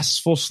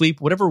 restful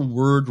sleep, whatever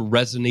word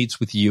resonates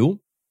with you.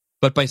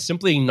 But by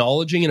simply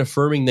acknowledging and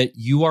affirming that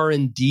you are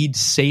indeed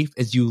safe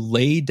as you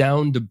lay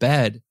down to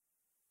bed,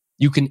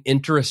 you can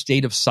enter a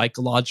state of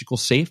psychological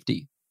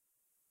safety.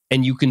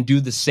 And you can do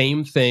the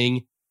same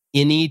thing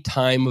any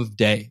time of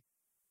day.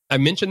 I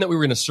mentioned that we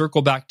were going to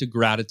circle back to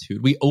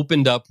gratitude. We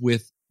opened up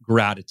with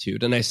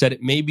gratitude. And I said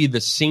it may be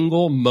the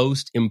single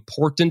most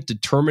important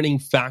determining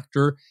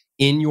factor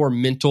in your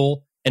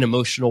mental and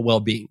emotional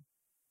well-being.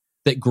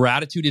 That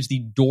gratitude is the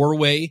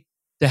doorway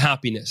to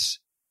happiness,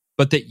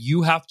 but that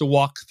you have to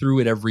walk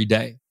through it every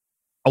day.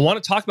 I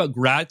want to talk about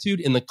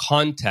gratitude in the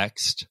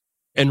context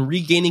and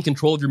regaining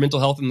control of your mental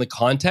health in the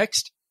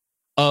context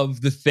of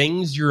the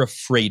things you're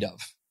afraid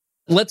of.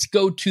 Let's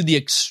go to the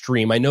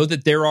extreme. I know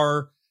that there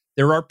are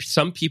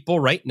some people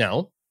right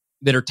now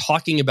that are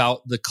talking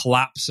about the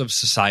collapse of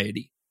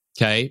society,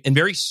 okay? And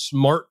very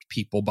smart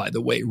people, by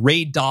the way.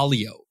 Ray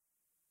Dalio,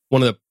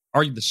 one of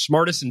the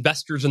smartest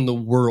investors in the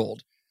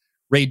world.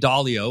 Ray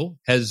Dalio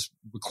has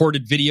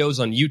recorded videos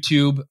on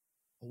YouTube.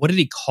 What did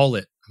he call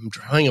it? I'm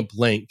drawing a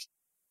blank.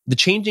 The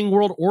Changing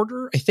World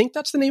Order? I think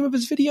that's the name of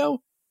his video.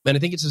 And I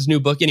think it's his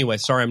new book. Anyway,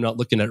 sorry, I'm not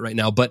looking at it right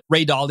now. But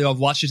Ray Dalio, I've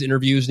watched his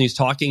interviews and he's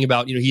talking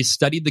about, he's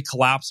studied the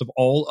collapse of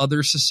all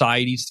other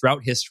societies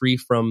throughout history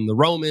from the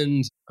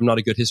Romans. I'm not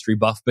a good history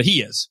buff, but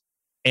he is.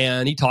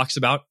 And he talks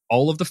about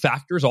all of the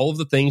factors, all of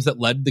the things that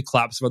led to the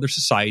collapse of other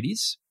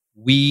societies.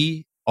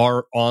 We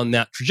are on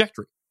that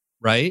trajectory,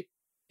 right?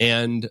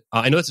 And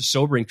I know that's a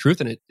sobering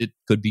truth, and it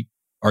could be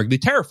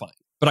arguably terrifying,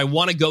 but I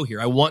want to go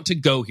here. I want to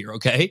go here,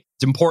 okay?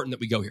 It's important that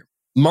we go here.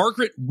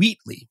 Margaret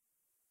Wheatley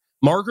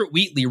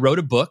wrote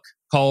a book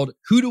called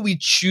Who Do We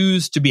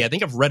Choose to Be? I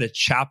think I've read a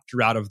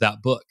chapter out of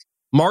that book.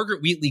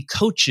 Margaret Wheatley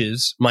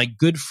coaches my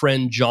good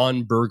friend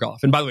John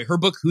Berghoff. And by the way, her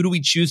book, Who Do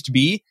We Choose to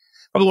Be?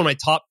 Probably one of my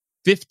top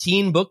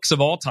 15 books of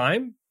all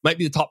time, might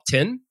be the top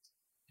 10.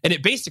 And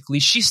it basically,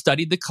 she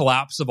studied the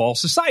collapse of all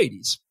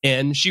societies.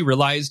 And she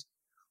realized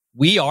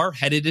we are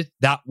headed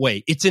that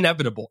way. It's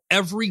inevitable.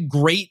 Every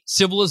great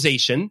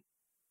civilization,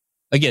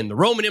 again, the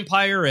Roman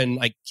Empire, and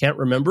I can't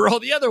remember all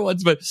the other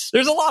ones, but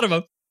there's a lot of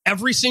them.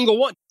 Every single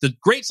one, the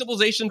great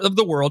civilizations of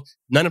the world,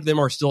 none of them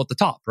are still at the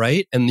top,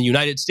 right? And the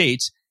United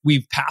States,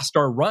 we've passed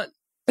our run.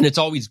 And it's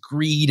always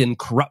greed and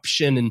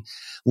corruption and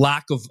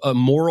lack of a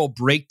moral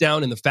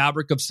breakdown in the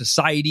fabric of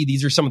society.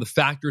 These are some of the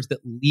factors that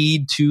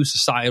lead to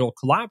societal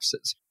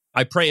collapses.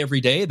 I pray every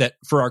day that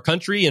for our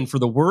country and for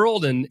the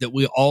world, and that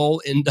we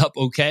all end up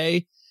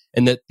okay,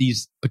 and that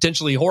these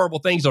potentially horrible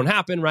things don't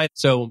happen, right?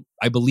 So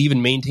I believe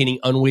in maintaining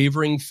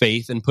unwavering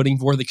faith and putting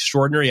forth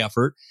extraordinary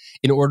effort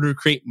in order to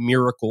create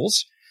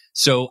miracles.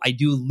 So I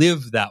do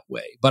live that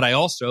way, but I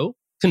also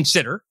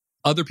consider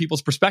other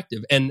people's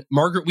perspective. And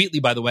Margaret Wheatley,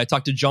 by the way, I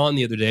talked to John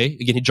the other day.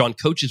 Again, John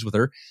coaches with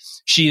her.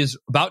 She is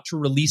about to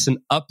release an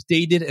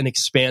updated and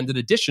expanded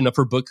edition of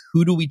her book,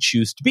 Who Do We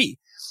Choose to Be?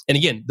 And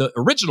again, the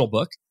original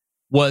book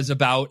was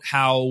about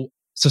how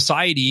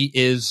society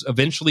is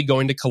eventually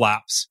going to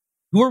collapse.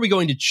 Who are we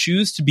going to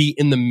choose to be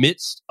in the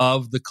midst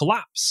of the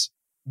collapse?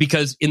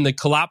 Because in the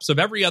collapse of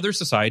every other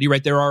society,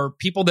 right, there are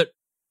people that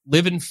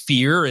live in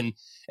fear and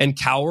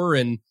cower,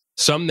 and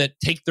some that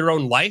take their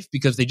own life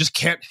because they just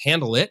can't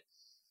handle it.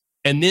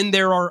 And then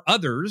there are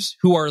others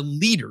who are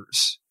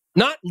leaders,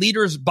 not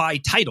leaders by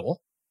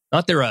title,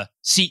 not they're a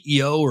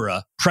CEO or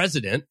a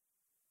president.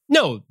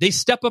 No, they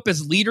step up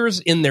as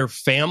leaders in their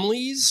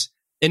families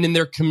and in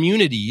their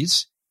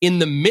communities in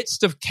the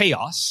midst of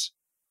chaos.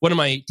 One of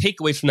my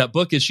takeaways from that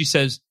book is she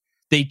says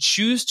they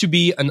choose to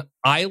be an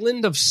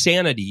island of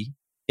sanity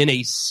in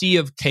a sea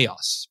of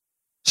chaos.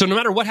 So no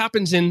matter what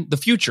happens in the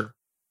future,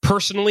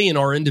 personally in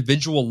our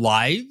individual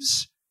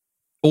lives,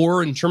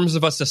 or in terms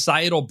of a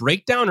societal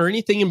breakdown or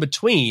anything in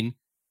between,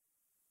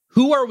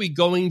 who are we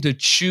going to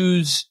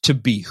choose to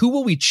be? Who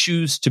will we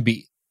choose to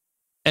be?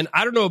 And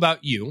I don't know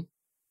about you,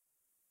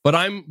 but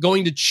I'm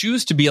going to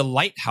choose to be a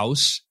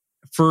lighthouse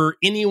for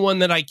anyone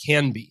that I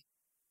can be.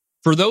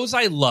 For those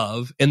I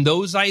love and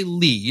those I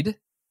lead,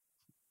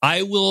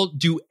 I will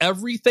do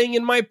everything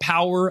in my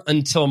power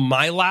until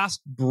my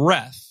last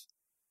breath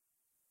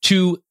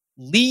to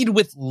lead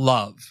with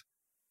love,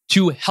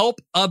 to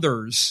help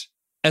others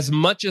as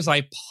much as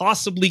I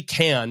possibly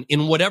can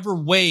in whatever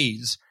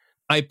ways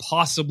I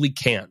possibly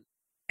can.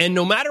 And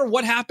no matter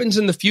what happens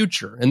in the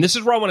future, and this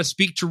is where I want to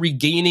speak to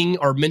regaining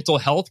our mental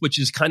health, which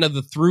is kind of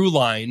the through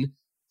line,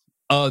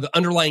 the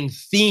underlying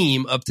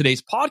theme of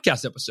today's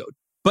podcast episode.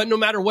 But no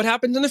matter what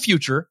happens in the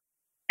future,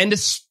 and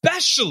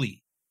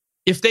especially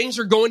if things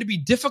are going to be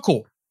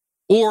difficult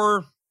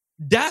or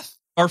death,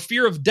 our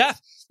fear of death,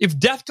 if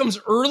death comes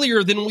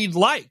earlier than we'd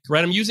like,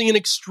 right? I'm using an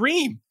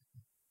extreme,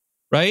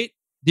 right?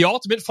 The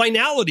ultimate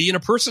finality in a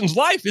person's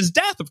life is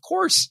death, of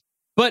course.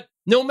 But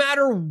no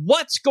matter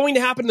what's going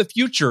to happen in the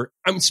future,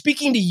 I'm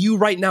speaking to you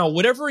right now,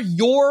 whatever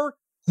your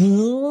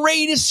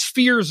greatest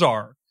fears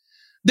are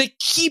that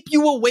keep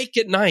you awake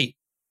at night,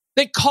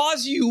 that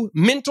cause you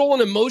mental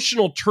and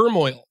emotional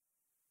turmoil,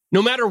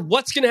 no matter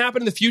what's going to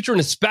happen in the future,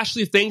 and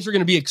especially if things are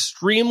going to be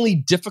extremely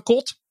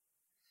difficult,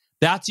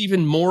 that's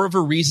even more of a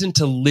reason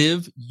to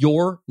live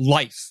your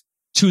life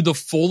to the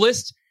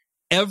fullest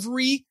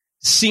every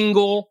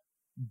single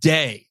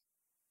day.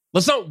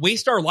 Let's not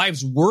waste our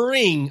lives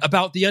worrying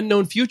about the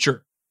unknown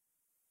future.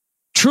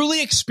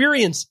 Truly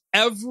experience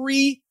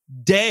every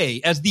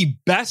day as the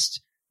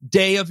best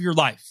day of your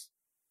life.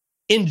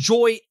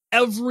 Enjoy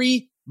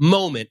every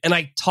moment. And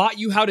I taught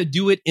you how to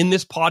do it in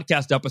this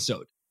podcast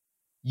episode.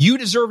 You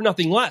deserve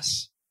nothing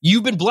less.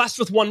 You've been blessed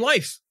with one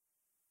life.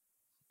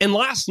 And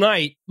last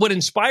night, what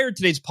inspired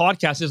today's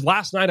podcast is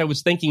last night I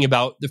was thinking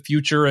about the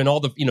future and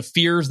all the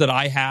fears that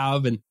I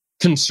have and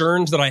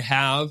concerns that I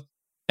have.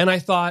 And I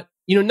thought,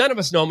 none of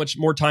us know how much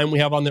more time we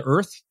have on the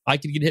earth. I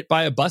could get hit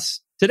by a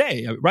bus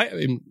today, right?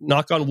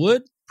 Knock on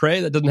wood,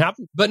 pray that doesn't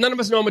happen. But none of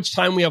us know how much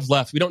time we have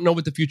left. We don't know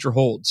what the future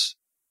holds.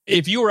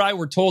 If you or I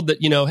were told that,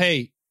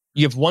 hey,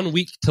 you have 1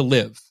 week to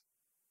live.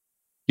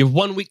 You have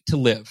 1 week to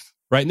live,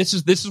 right? And this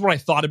is what I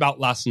thought about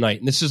last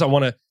night. And I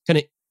want to kind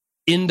of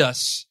end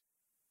us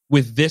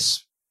with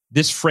this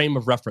frame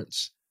of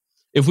reference.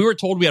 If we were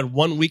told we had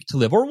 1 week to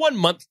live or 1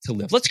 month to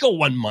live, let's go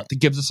 1 month. It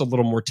gives us a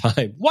little more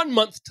time. 1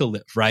 month to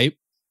live, right?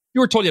 You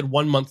were told you had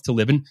 1 month to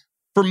live. And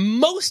for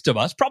most of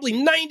us, probably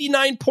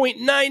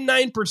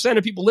 99.99%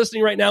 of people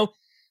listening right now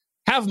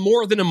have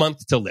more than a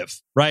month to live,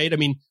 right? I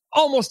mean,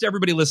 almost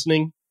everybody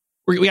listening,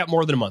 we got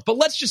more than a month. But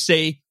let's just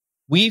say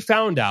we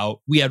found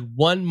out we had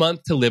 1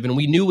 month to live and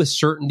we knew with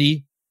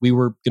certainty we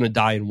were going to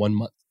die in 1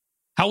 month.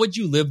 How would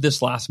you live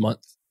this last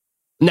month?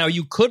 Now,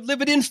 you could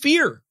live it in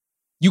fear.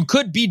 You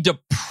could be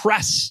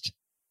depressed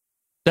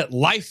that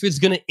life is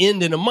going to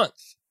end in a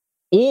month,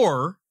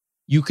 or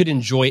you could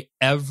enjoy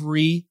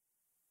every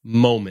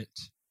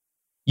moment.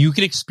 You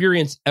could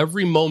experience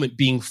every moment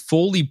being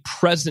fully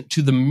present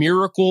to the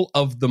miracle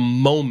of the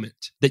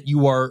moment that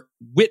you are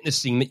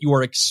witnessing, that you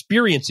are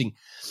experiencing.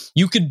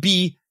 You could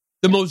be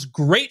the most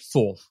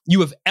grateful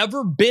you have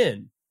ever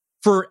been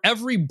for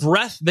every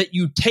breath that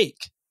you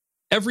take,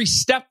 every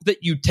step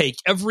that you take,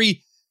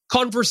 every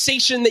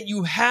conversation that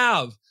you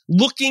have,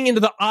 looking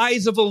into the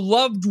eyes of a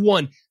loved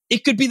one.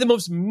 It could be the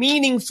most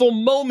meaningful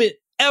moment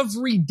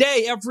every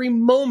day, every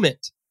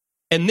moment.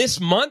 And this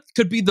month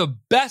could be the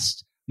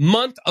best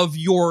month of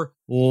your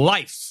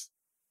life.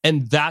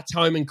 And that's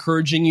how I'm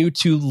encouraging you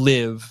to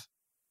live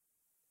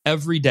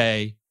every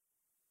day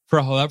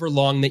for however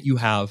long that you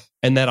have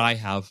and that I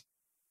have.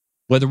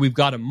 Whether we've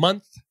got a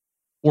month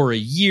or a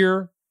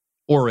year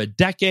or a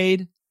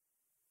decade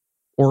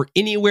or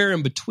anywhere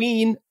in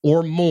between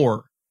or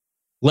more.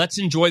 Let's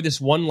enjoy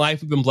this one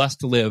life we've been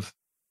blessed to live,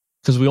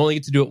 because we only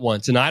get to do it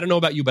once. And I don't know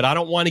about you, but I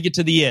don't want to get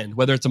to the end,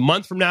 whether it's a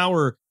month from now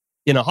or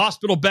in a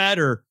hospital bed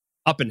or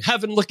up in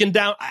heaven looking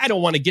down. I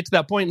don't want to get to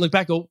that point and look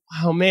back and go,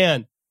 oh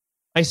man,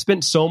 I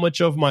spent so much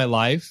of my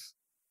life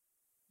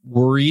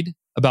worried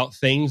about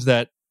things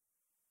that,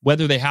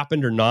 whether they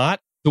happened or not,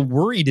 the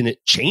worry didn't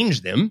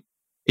change them.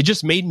 It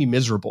just made me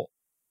miserable.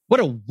 What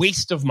a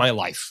waste of my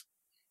life.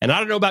 And I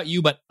don't know about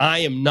you, but I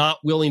am not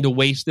willing to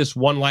waste this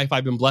one life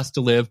I've been blessed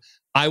to live.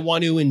 I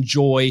want to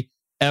enjoy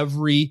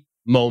every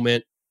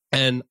moment,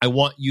 and I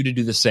want you to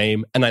do the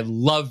same. And I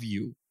love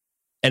you.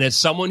 And as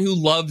someone who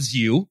loves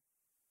you,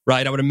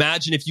 right, I would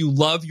imagine if you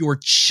love your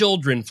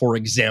children, for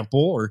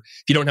example, or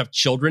if you don't have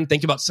children,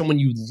 think about someone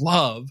you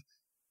love.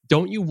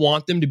 Don't you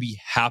want them to be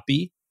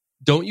happy?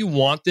 Don't you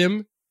want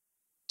them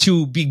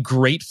to be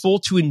grateful,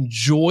 to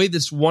enjoy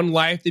this one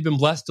life they've been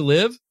blessed to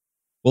live?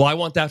 Well, I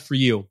want that for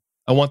you.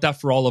 I want that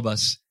for all of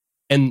us.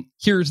 And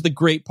here's the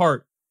great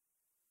part.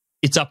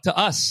 It's up to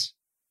us.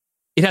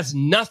 It has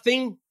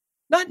nothing,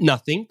 not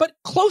nothing, but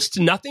close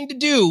to nothing to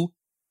do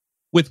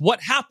with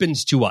what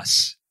happens to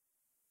us.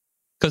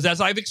 Because as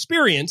I've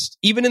experienced,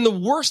 even in the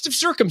worst of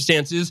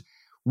circumstances,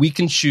 we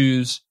can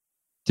choose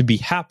to be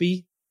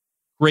happy,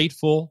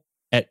 grateful,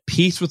 at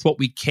peace with what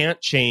we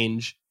can't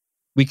change.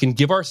 We can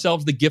give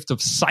ourselves the gift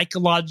of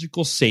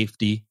psychological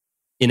safety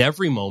in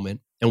every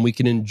moment, and we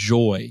can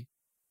enjoy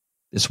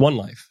this one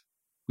life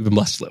we've been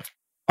blessed to live.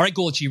 All right,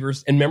 goal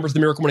achievers and members of the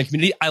Miracle Morning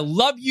community, I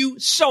love you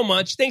so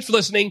much. Thanks for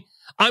listening.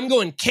 I'm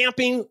going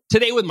camping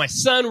today with my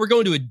son. We're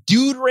going to a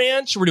dude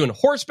ranch. We're doing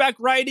horseback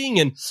riding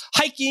and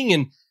hiking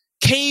and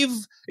cave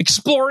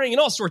exploring and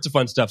all sorts of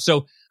fun stuff.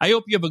 So I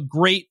hope you have a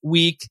great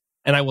week,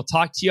 and I will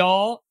talk to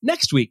y'all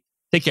next week.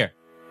 Take care.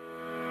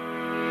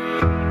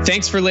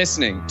 Thanks for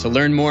listening. To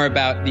learn more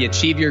about the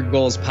Achieve Your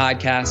Goals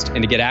podcast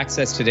and to get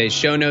access to today's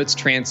show notes,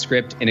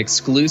 transcript, and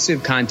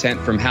exclusive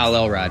content from Hal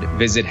Elrod,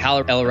 visit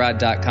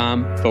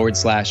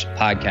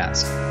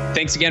halelrod.com/podcast.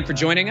 Thanks again for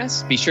joining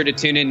us. Be sure to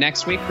tune in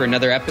next week for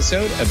another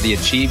episode of the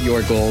Achieve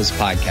Your Goals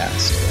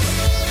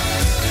podcast.